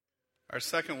Our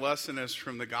second lesson is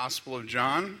from the Gospel of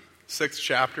John, 6th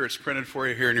chapter. It's printed for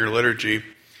you here in your liturgy.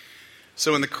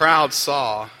 So when the crowd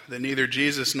saw that neither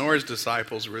Jesus nor his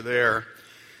disciples were there,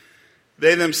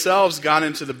 they themselves got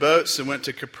into the boats and went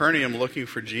to Capernaum looking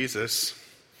for Jesus.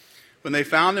 When they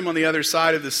found him on the other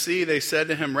side of the sea, they said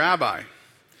to him, "Rabbi,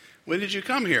 when did you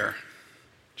come here?"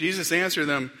 Jesus answered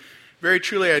them, "Very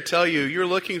truly I tell you, you're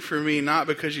looking for me not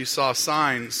because you saw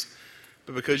signs,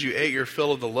 but because you ate your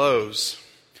fill of the loaves.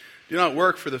 Do not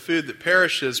work for the food that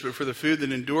perishes, but for the food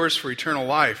that endures for eternal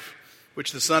life,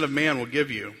 which the Son of Man will give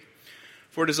you.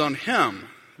 For it is on him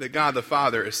that God the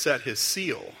Father has set his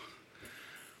seal."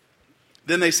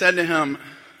 Then they said to him,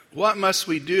 "What must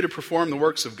we do to perform the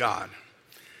works of God?"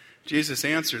 Jesus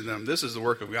answered them, "This is the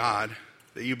work of God,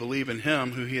 that you believe in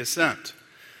him who he has sent."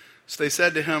 So they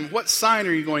said to him, "What sign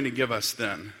are you going to give us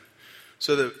then,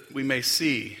 so that we may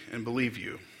see and believe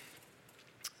you?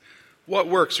 What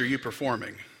works are you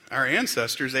performing? Our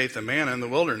ancestors ate the manna in the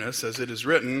wilderness, as it is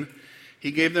written,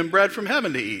 'He gave them bread from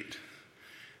heaven to eat.'"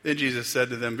 Then Jesus said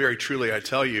to them, "Very truly I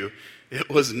tell you, it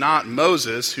was not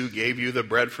Moses who gave you the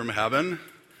bread from heaven,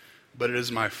 but it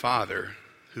is my Father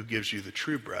who gives you the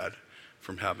true bread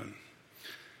from heaven.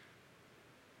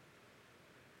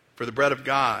 For the bread of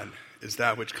God is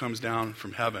that which comes down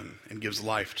from heaven and gives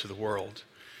life to the world."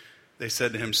 They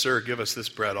said to him, "Sir, give us this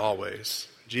bread always."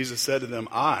 Jesus said to them,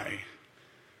 "I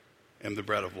am the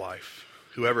bread of life.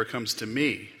 Whoever comes to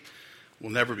me will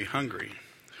never be hungry.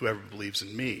 Whoever believes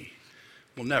in me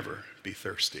will never be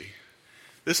thirsty."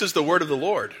 This is the word of the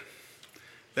Lord.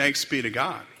 Thanks be to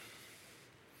God.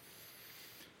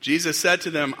 Jesus said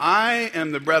to them, "I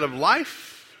am the bread of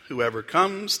life. Whoever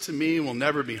comes to me will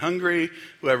never be hungry.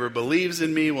 Whoever believes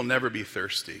in me will never be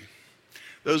thirsty."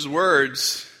 Those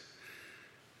words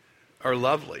are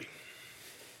lovely.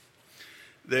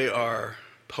 They are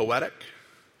poetic.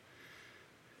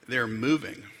 They're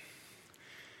moving.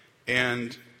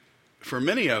 And for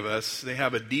many of us, they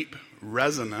have a deep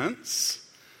resonance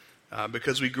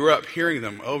because we grew up hearing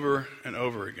them over and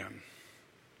over again.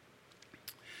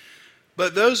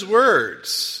 But those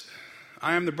words,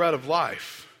 "I am the bread of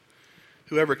life.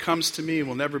 Whoever comes to me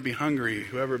will never be hungry.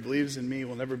 Whoever believes in me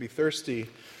will never be thirsty."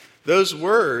 Those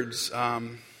words,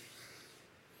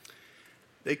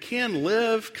 they can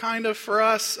live kind of for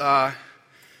us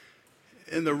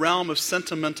in the realm of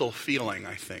sentimental feeling,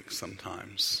 I think,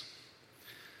 sometimes.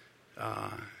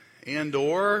 And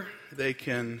or they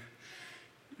can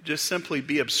just simply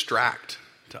be abstract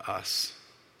to us.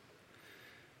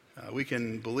 We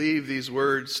can believe these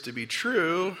words to be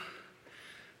true,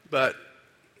 but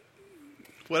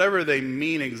whatever they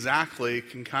mean exactly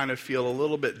can kind of feel a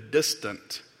little bit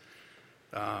distant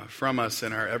from us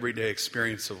in our everyday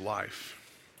experience of life.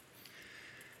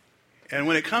 And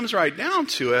when it comes right down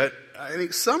to it, I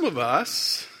think some of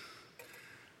us,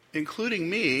 including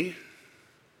me,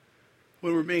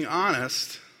 when we're being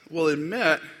honest, will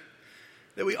admit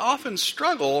that we often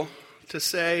struggle to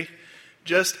say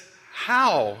just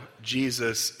how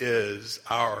Jesus is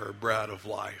our bread of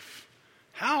life.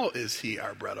 How is he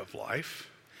our bread of life?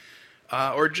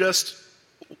 Or just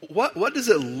what does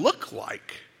it look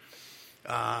like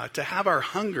to have our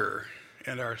hunger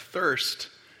and our thirst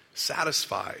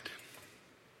satisfied?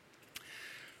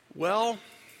 Well,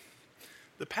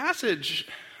 the passage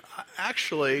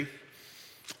actually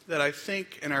that I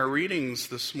think in our readings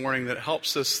this morning that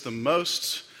helps us the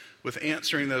most with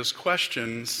answering those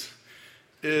questions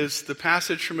is the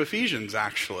passage from Ephesians,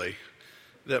 actually,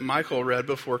 that Michael read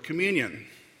before communion.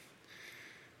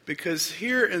 Because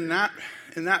here in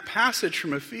that passage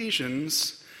from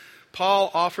Ephesians, Paul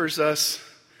offers us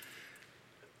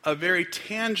a very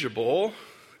tangible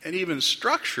and even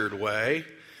structured way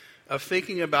of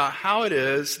thinking about how it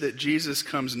is that Jesus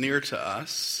comes near to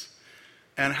us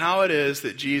and how it is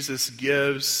that Jesus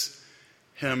gives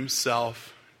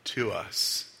himself to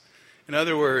us. In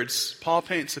other words, Paul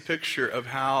paints a picture of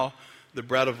how the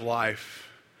bread of life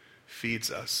feeds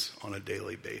us on a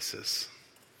daily basis.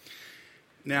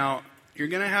 Now, you're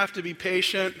going to have to be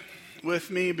patient with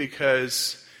me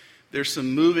because there's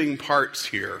some moving parts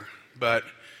here, but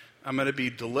I'm going to be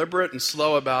deliberate and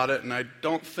slow about it, and I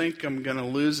don't think I'm going to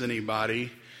lose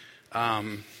anybody.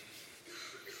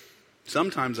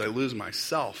 Sometimes I lose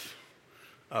myself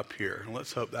up here.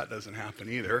 Let's hope that doesn't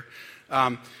happen either.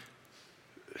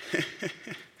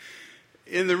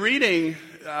 In the reading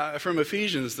from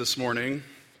Ephesians this morning,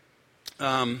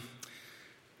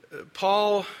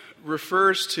 Paul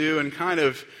refers to and kind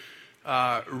of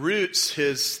roots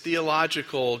his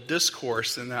theological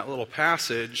discourse in that little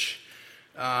passage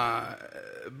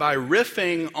by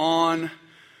riffing on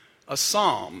a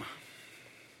psalm,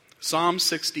 Psalm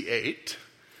 68,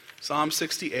 Psalm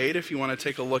 68, if you want to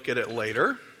take a look at it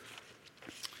later,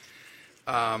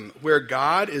 where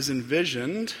God is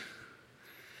envisioned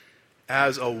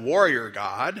as a warrior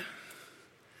God,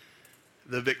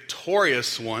 the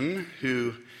victorious one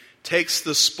who takes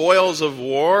the spoils of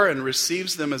war and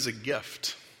receives them as a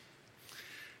gift.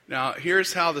 Now,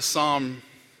 here's how the psalm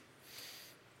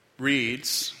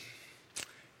reads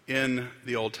in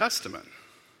the Old Testament.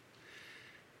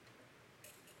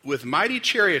 With mighty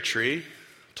chariotry,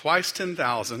 twice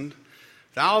 10,000,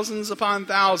 thousands upon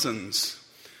thousands,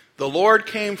 the Lord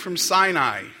came from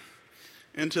Sinai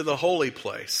into the holy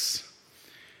place.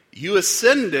 You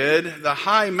ascended the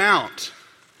high mount,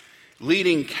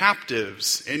 leading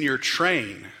captives in your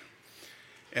train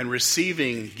and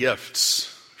receiving gifts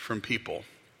from people.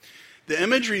 The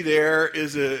imagery there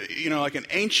is like an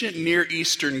ancient Near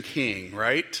Eastern king,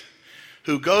 right?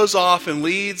 Who goes off and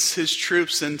leads his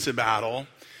troops into battle,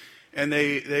 and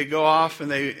they go off and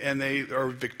they are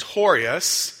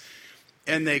victorious,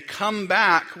 and they come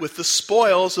back with the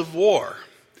spoils of war.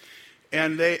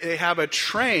 And they have a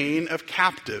train of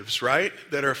captives, right,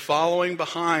 that are following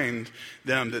behind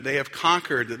them, that they have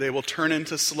conquered, that they will turn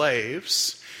into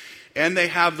slaves. And they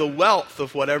have the wealth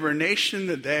of whatever nation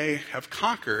that they have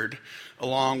conquered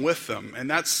along with them. And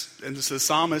the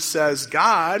psalmist says,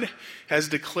 God has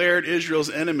declared Israel's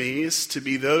enemies to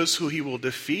be those who he will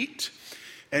defeat.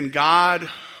 And God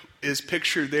is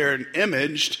pictured there and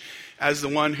imaged as the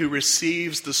one who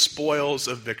receives the spoils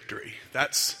of victory.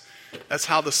 That's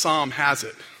how the psalm has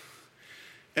it.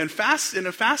 And in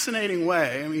a fascinating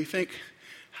way, you think,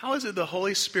 how is it the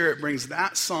Holy Spirit brings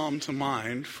that psalm to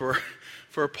mind for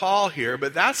Paul here?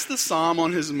 But that's the psalm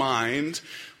on his mind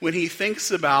when he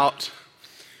thinks about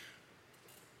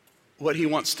what he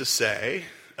wants to say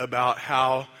about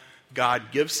how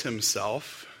God gives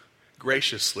himself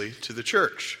graciously to the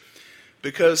church.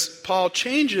 Because Paul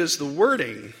changes the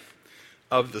wording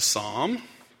of the psalm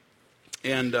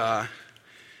and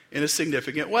in a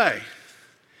significant way.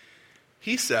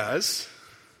 He says,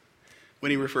 when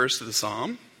he refers to the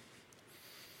psalm,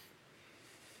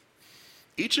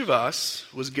 each of us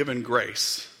was given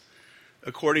grace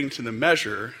according to the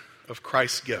measure of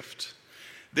Christ's gift.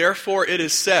 Therefore it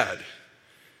is said,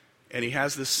 and he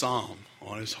has this psalm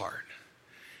on his heart.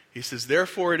 He says,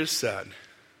 therefore it is said,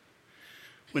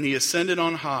 when he ascended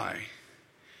on high,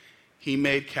 he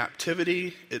made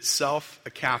captivity itself a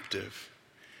captive.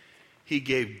 He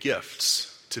gave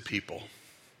gifts to people.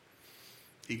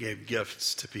 He gave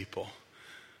gifts to people.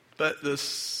 But the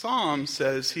psalm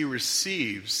says he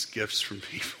receives gifts from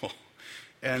people.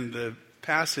 And the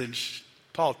passage,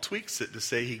 Paul tweaks it to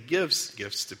say he gives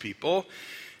gifts to people.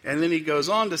 And then he goes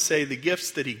on to say the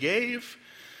gifts that he gave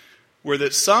were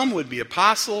that some would be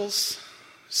apostles,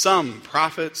 some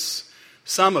prophets,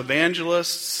 some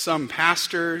evangelists, some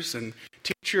pastors and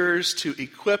teachers, to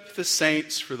equip the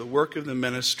saints for the work of the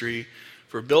ministry,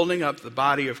 for building up the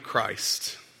body of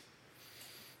Christ.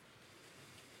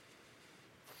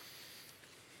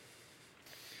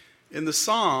 In the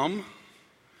psalm,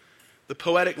 the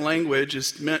poetic language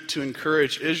is meant to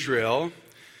encourage Israel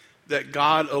that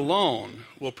God alone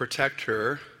will protect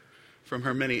her from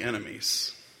her many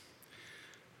enemies.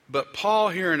 But Paul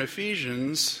here in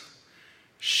Ephesians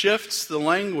shifts the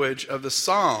language of the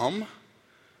psalm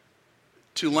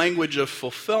to language of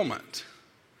fulfillment,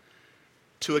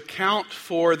 to account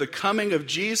for the coming of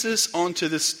Jesus onto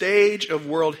the stage of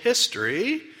world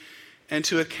history and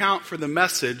to account for the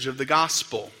message of the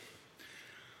gospel.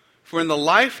 For in the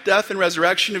life, death, and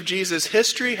resurrection of Jesus,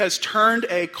 history has turned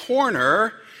a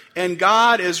corner, and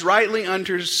God is rightly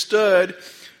understood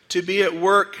to be at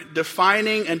work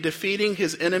defining and defeating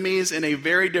his enemies in a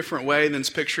very different way than is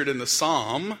pictured in the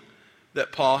psalm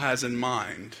that Paul has in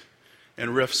mind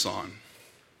and riffs on.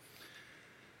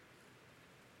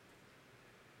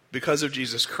 Because of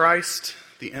Jesus Christ,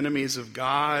 the enemies of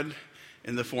God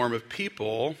in the form of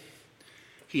people,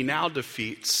 he now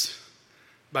defeats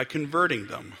by converting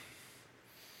them.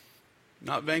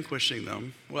 Not vanquishing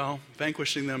them. Well,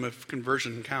 vanquishing them if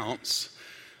conversion counts.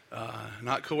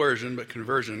 Not coercion, but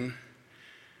conversion.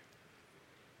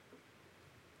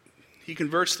 He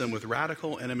converts them with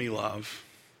radical enemy love.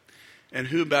 And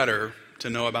who better to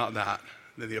know about that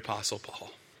than the Apostle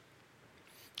Paul?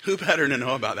 Who better to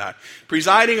know about that?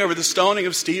 Presiding over the stoning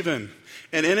of Stephen,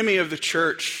 an enemy of the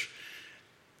church,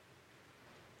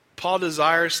 Paul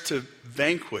desires to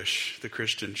vanquish the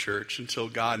Christian church until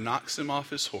God knocks him off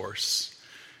his horse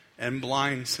and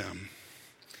blinds him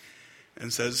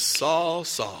and says, Saul,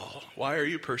 Saul, why are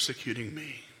you persecuting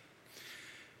me?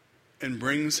 And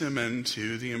brings him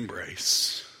into the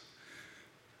embrace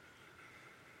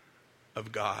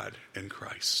of God in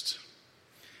Christ.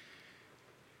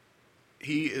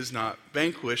 he is not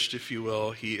vanquished, if you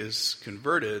will. He is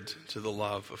converted to the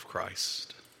love of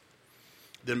Christ.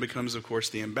 Then becomes, of course,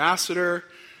 the ambassador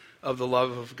of the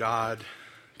love of God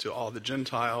to all the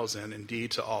Gentiles and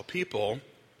indeed to all people.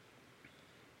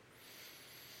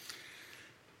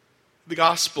 The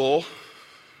gospel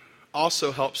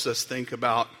also helps us think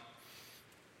about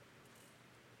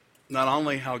not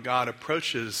only how God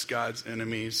approaches God's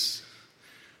enemies,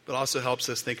 but also helps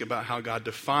us think about how God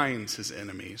defines his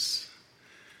enemies,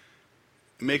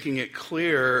 making it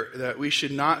clear that we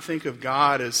should not think of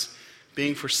God as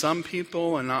being for some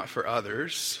people and not for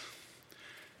others.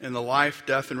 In the life,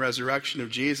 death, and resurrection of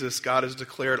Jesus, God has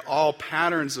declared all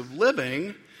patterns of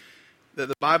living that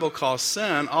the Bible calls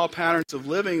sin, all patterns of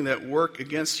living that work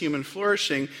against human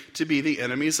flourishing, to be the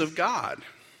enemies of God.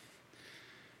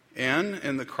 And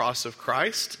in the cross of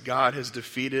Christ, God has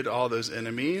defeated all those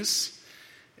enemies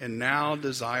and now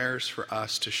desires for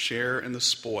us to share in the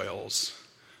spoils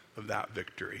of that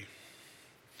victory.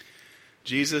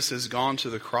 Jesus has gone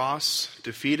to the cross,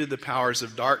 defeated the powers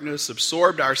of darkness,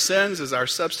 absorbed our sins as our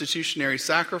substitutionary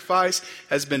sacrifice,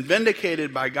 has been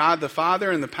vindicated by God the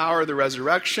Father in the power of the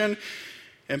resurrection.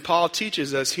 And Paul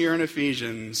teaches us here in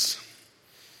Ephesians,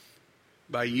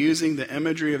 by using the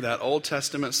imagery of that Old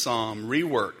Testament psalm,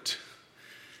 reworked,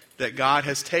 that God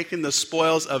has taken the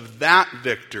spoils of that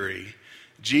victory,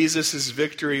 Jesus'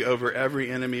 victory over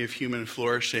every enemy of human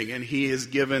flourishing, and he has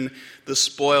given the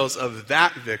spoils of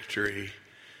that victory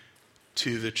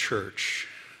to the church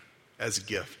as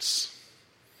gifts.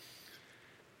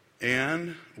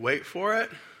 And, wait for it,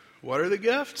 what are the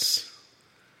gifts?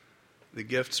 The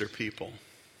gifts are people.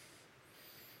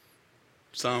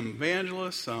 Some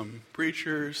evangelists, some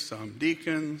preachers, some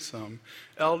deacons, some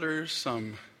elders,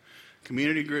 some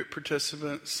community group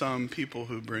participants, some people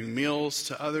who bring meals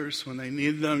to others when they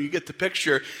need them. You get the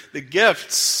picture. The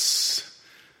gifts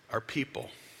are people.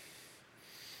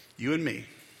 You and me.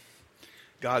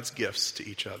 God's gifts to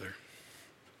each other.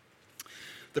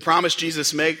 The promise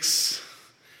Jesus makes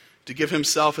to give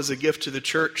himself as a gift to the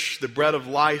church, the bread of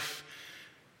life,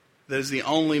 that is the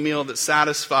only meal that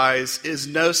satisfies, is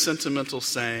no sentimental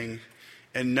saying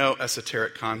and no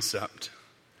esoteric concept.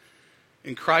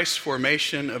 In Christ's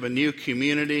formation of a new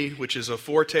community, which is a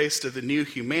foretaste of the new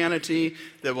humanity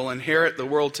that will inherit the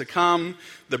world to come,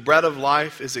 the bread of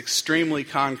life is extremely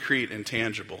concrete and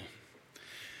tangible.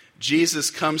 Jesus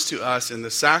comes to us in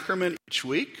the sacrament each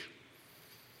week,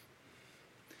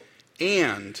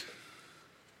 and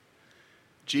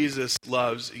Jesus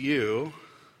loves you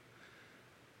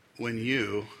when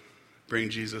you bring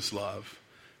Jesus' love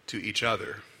to each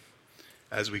other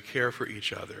as we care for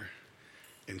each other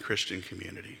in Christian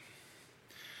community.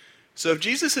 So if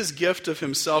Jesus' gift of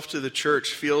himself to the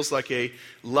church feels like a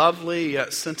lovely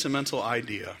yet sentimental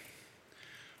idea,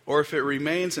 or if it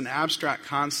remains an abstract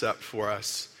concept for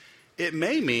us, it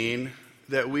may mean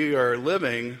that we are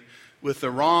living with the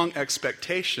wrong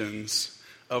expectations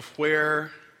of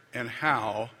where and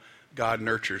how God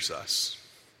nurtures us.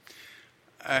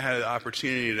 I had the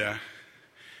opportunity to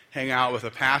hang out with a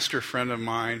pastor friend of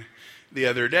mine the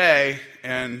other day,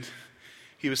 and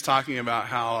he was talking about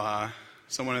how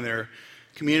someone in their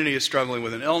community is struggling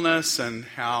with an illness and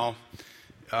how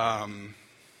the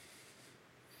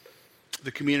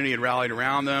community had rallied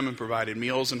around them and provided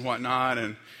meals and whatnot.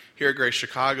 And here at Grace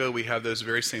Chicago, we have those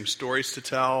very same stories to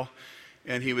tell.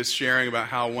 And he was sharing about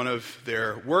how one of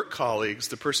their work colleagues,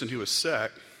 the person who was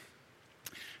sick,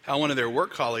 how one of their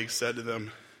work colleagues said to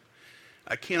them,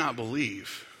 "I cannot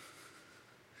believe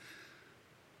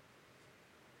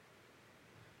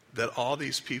that all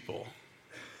these people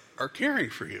are caring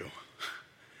for you."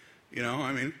 You know,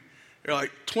 I mean, there are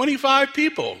like 25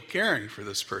 people caring for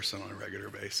this person on a regular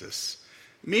basis.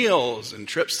 Meals and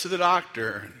trips to the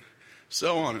doctor and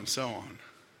so on and so on.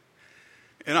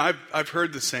 And I've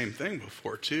heard the same thing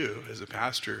before too. As a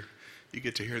pastor, you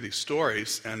get to hear these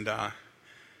stories. And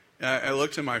I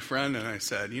looked at my friend and I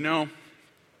said, you know,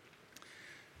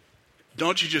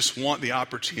 don't you just want the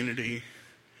opportunity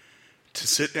to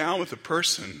sit down with a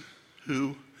person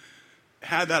who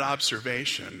had that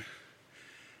observation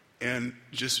and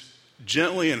just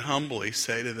gently and humbly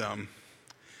say to them,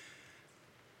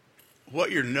 what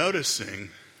you're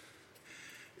noticing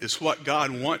is what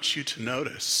God wants you to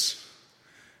notice,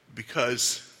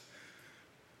 because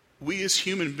we as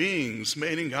human beings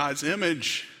made in God's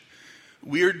image,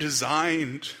 we are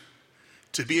designed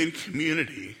to be in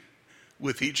community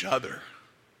with each other.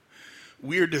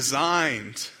 We are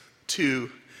designed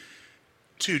to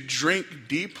drink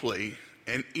deeply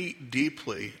and eat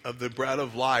deeply of the bread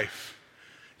of life,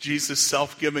 Jesus'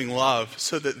 self-giving love,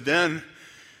 so that then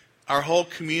our whole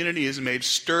community is made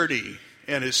sturdy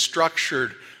and is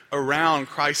structured around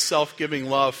Christ's self-giving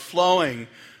love flowing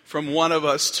from one of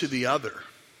us to the other.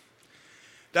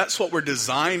 That's what we're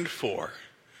designed for.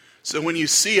 So when you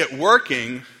see it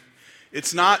working,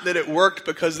 it's not that it worked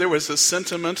because there was a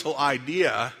sentimental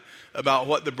idea about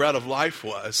what the bread of life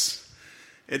was.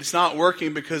 It's not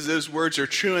working because those words are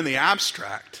true in the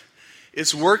abstract.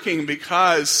 It's working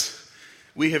because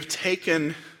we have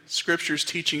taken Scripture's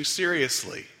teaching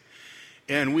seriously.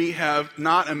 And we have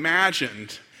not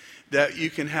imagined that you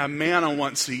can have manna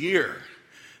once a year,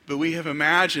 but we have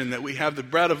imagined that we have the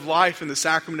bread of life and the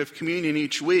sacrament of communion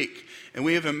each week. And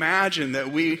we have imagined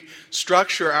that we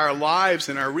structure our lives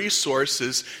and our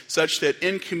resources such that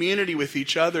in community with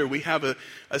each other we have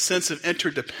a sense of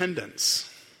interdependence.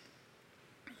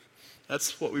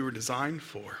 That's what we were designed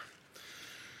for.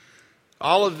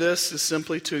 All of this is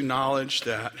simply to acknowledge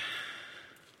that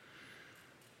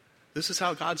this is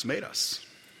how God's made us.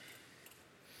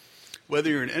 Whether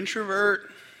you're an introvert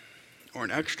or an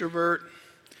extrovert,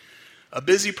 a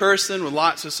busy person with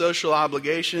lots of social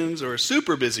obligations or a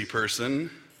super busy person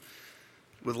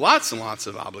with lots and lots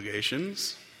of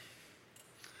obligations,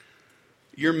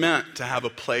 you're meant to have a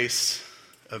place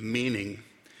of meaning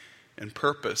and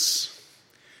purpose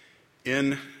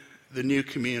in the new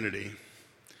community,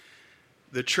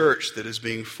 the church that is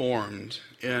being formed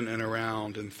in and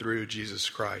around and through Jesus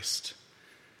Christ.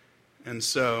 And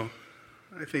so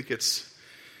I think it's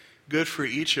good for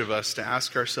each of us to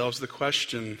ask ourselves the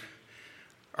question,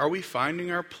 are we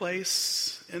finding our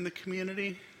place in the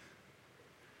community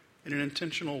in an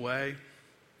intentional way?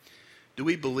 Do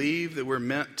we believe that we're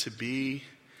meant to be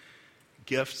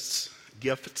gifts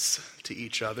to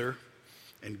each other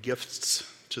and gifts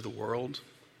to the world?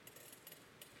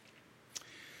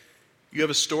 You have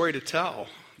a story to tell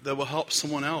that will help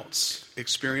someone else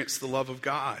experience the love of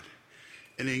God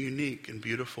in a unique and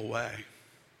beautiful way.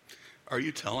 Are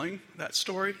you telling that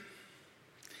story?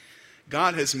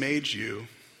 God has made you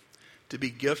to be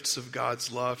gifts of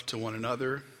God's love to one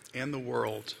another and the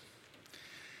world.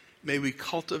 May we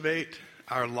cultivate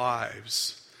our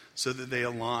lives so that they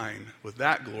align with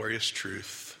that glorious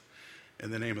truth.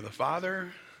 In the name of the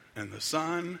Father, and the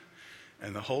Son,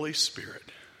 and the Holy Spirit.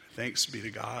 Thanks be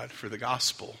to God for the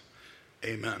gospel.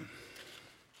 Amen.